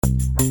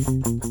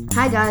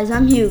Hi guys,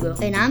 I'm Hugo.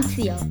 And I'm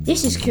Theo.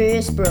 This is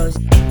Curious Bros.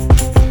 In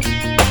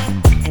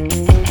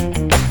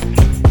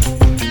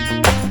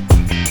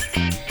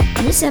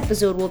this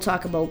episode, we'll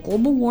talk about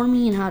global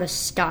warming and how to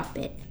stop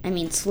it. I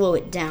mean, slow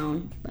it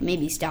down, but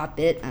maybe stop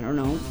it. I don't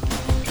know.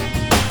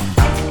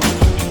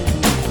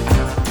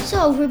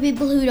 So, for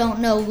people who don't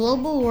know,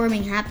 global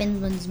warming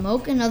happens when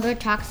smoke and other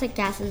toxic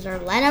gases are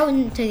let out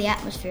into the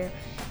atmosphere,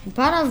 and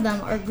part of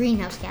them are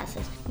greenhouse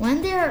gases.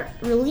 When they're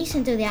released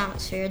into the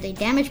atmosphere, they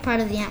damage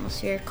part of the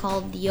atmosphere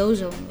called the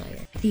ozone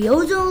layer. The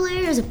ozone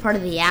layer is a part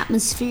of the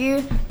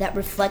atmosphere that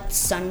reflects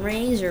sun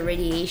rays or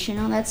radiation,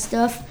 all that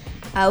stuff,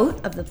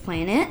 out of the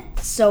planet.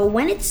 So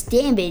when it's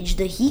damaged,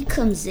 the heat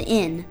comes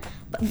in,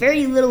 but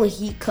very little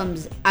heat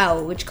comes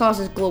out, which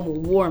causes global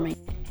warming.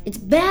 It's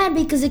bad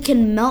because it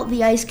can melt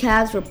the ice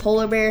caps where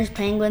polar bears,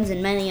 penguins,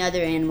 and many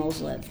other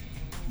animals live.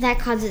 That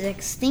causes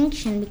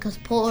extinction because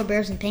polar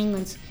bears and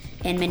penguins,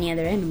 and many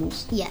other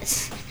animals,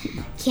 yes,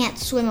 can't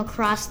swim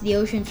across the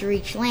ocean to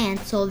reach land,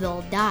 so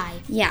they'll die.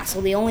 Yeah,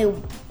 so the only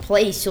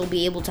place you'll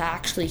be able to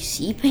actually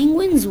see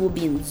penguins will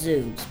be in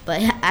zoos.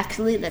 But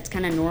actually, that's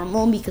kind of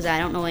normal because I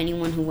don't know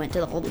anyone who went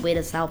all the way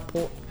to South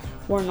Pole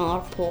or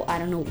North Pole, I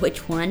don't know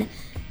which one,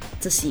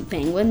 to see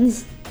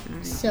penguins.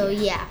 So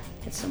yeah.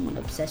 That's someone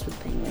obsessed with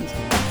penguins.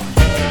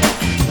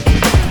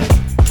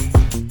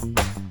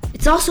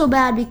 It's also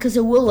bad because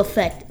it will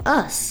affect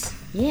us.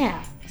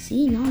 Yeah,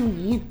 see, not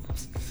only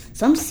animals.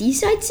 Some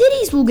seaside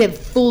cities will get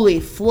fully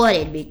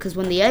flooded because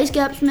when the ice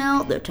caps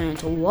melt, they'll turn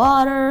into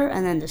water,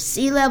 and then the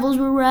sea levels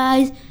will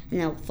rise,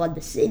 and they'll flood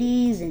the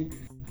cities, and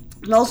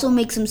it also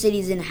makes some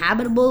cities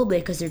inhabitable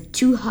because they're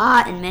too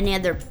hot and many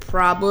other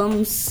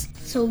problems.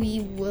 So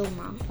we will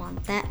not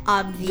want that,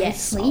 obviously.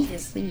 Yes,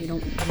 obviously we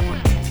don't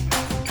want that.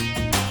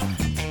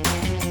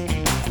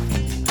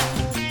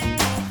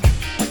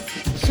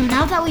 So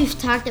now that we've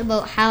talked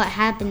about how it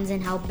happens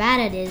and how bad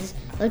it is,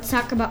 let's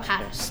talk about how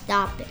to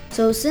stop it.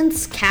 So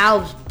since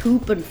cows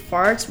poop and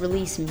farts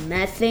release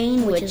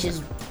methane, which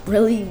is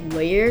really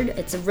weird,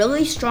 it's a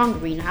really strong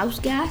greenhouse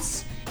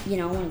gas. You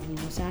know, one of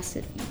the most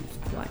acid.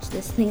 Watch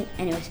this thing.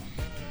 Anyways,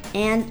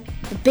 and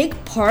the big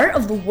part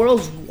of the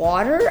world's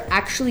water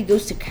actually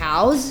goes to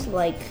cows.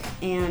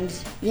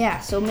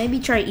 So maybe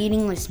try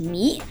eating less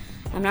meat.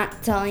 I'm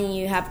not telling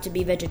you have to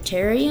be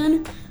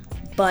vegetarian,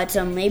 but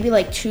maybe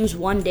choose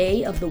one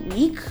day of the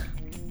week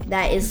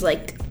that is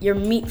your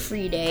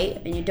meat-free day,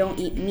 and you don't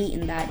eat meat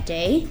in that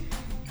day.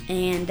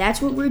 And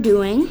that's what we're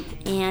doing.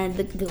 And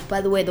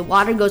by the way, the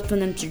water goes for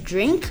them to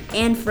drink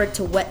and for it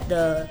to wet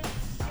the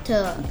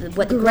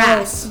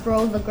grass.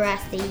 Grow the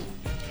grass they eat.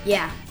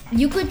 Yeah.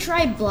 You could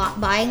try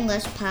buying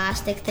less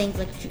plastic things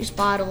like juice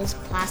bottles,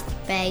 plastic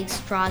bags,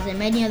 straws, and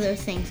many other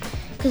things.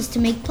 Because to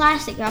make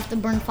plastic, you have to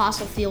burn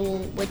fossil fuel,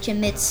 which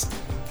emits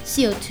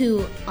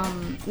CO2,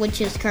 which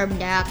is carbon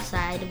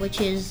dioxide,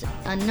 which is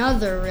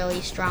another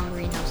really strong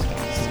greenhouse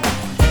gas.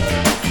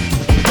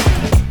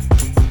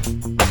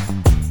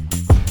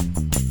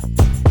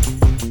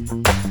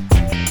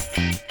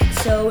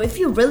 So if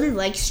you really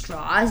like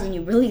straws and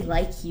you really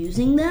like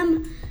using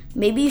them,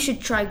 maybe you should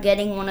try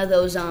getting one of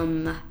those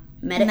metal.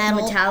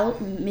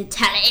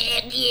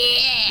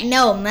 Yeah.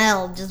 No,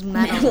 metal, just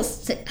metal.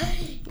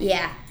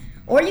 Yeah.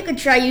 Or you could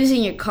try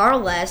using your car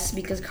less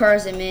because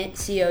cars emit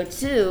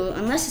CO2,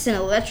 unless it's an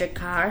electric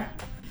car.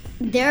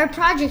 There are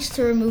projects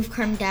to remove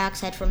carbon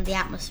dioxide from the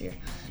atmosphere.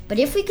 But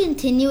if we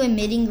continue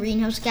emitting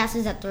greenhouse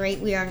gases at the rate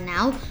we are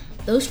now,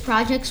 those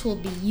projects will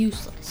be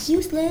useless.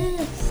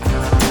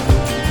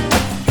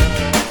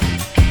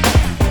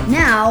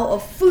 Now, a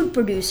food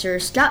producer,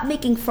 stop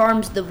making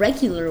farms the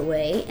regular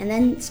way and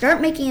then start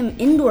making them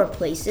indoor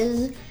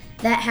places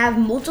that have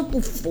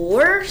multiple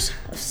floors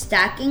of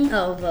stacking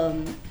of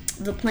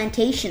the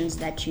plantations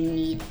that you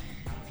need,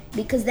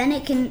 because then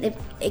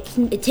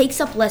it takes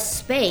up less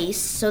space,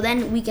 so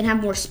then we can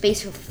have more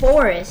space for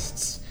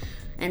forests.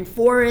 And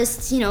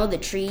forests, the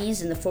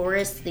trees and the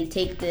forests, they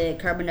take the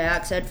carbon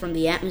dioxide from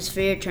the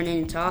atmosphere, turn it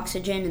into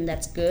oxygen, and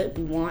that's good.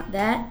 We want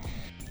that.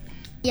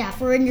 Yeah,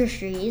 for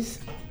industries,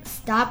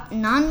 stop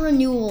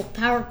non-renewable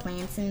power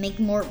plants and make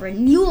more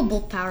renewable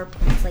power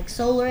plants like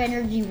solar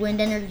energy, wind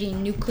energy,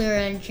 nuclear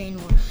energy, and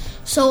more.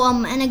 So,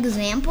 an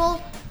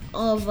example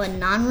of a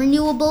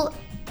non-renewable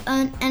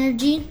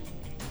energy,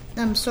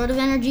 sort of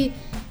energy,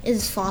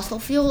 is fossil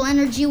fuel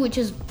energy, which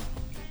is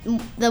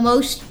the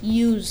most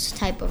used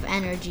type of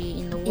energy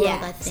in the world,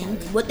 I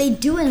think. So what they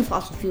do in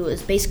fossil fuel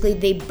is basically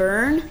they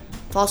burn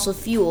fossil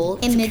fuel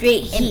to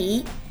create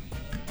heat,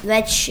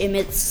 which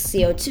emits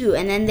CO2,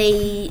 and then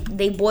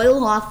they boil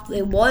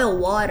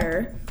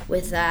water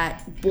with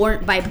that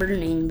by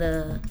burning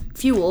the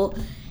fuel,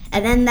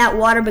 and then that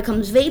water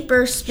becomes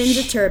vapor, spins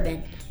a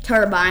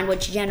turbine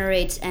which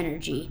generates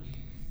energy.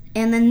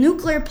 And the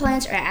nuclear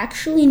plants are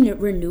actually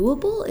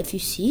renewable. If you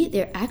see,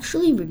 they're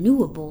actually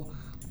renewable.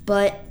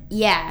 But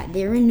yeah,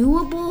 they're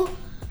renewable,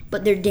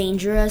 but they're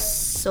dangerous.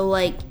 So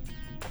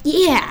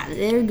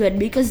they're good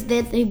because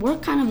they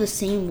work kind of the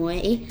same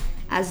way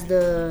as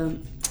the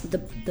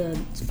the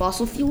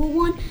fossil fuel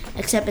one,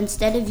 except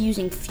instead of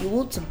using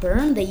fuel to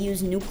burn, they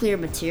use nuclear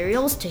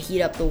materials to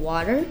heat up the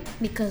water.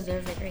 Because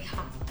they're very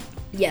hot.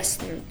 Yes,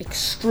 they're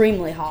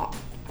extremely hot.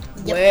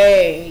 Yep.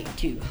 Way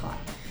too hot.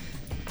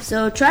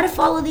 So try to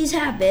follow these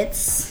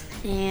habits,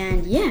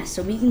 and yeah,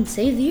 so we can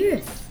save the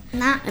Earth.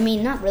 Not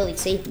really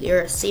save the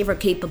Earth, save our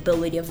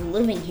capability of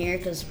living here,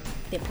 because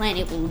the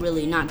planet will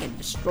really not get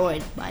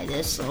destroyed by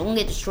this. So it won't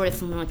get destroyed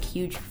from like a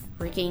huge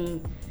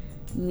freaking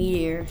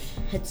meteor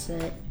hits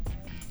it.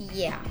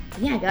 Yeah.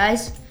 Yeah,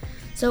 guys.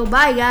 So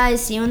bye,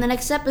 guys. See you in the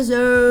next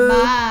episode.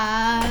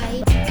 Bye.